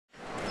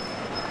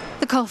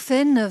The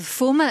coffin of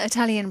former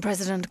Italian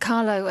President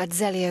Carlo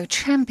Azeglio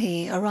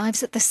Ciampi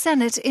arrives at the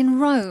Senate in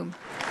Rome.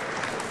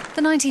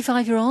 The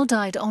 95-year-old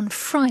died on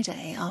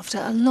Friday after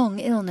a long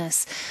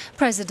illness.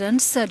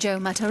 President Sergio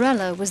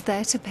Mattarella was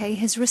there to pay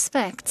his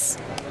respects.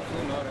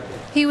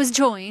 He was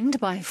joined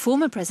by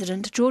former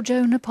President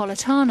Giorgio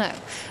Napolitano.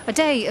 A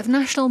day of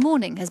national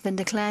mourning has been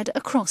declared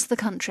across the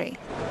country.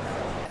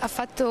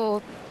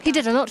 He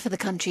did a lot for the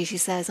country, she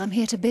says. I'm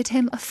here to bid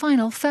him a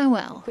final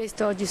farewell.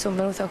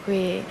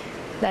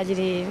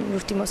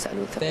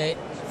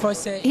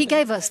 He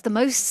gave us the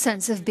most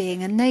sense of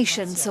being a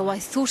nation, so I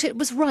thought it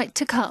was right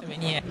to come.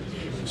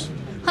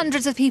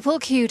 Hundreds of people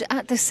queued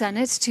at the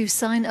Senate to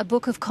sign a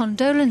book of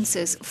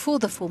condolences for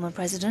the former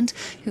president,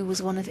 who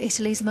was one of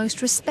Italy's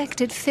most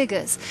respected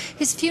figures.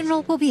 His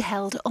funeral will be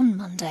held on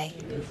Monday.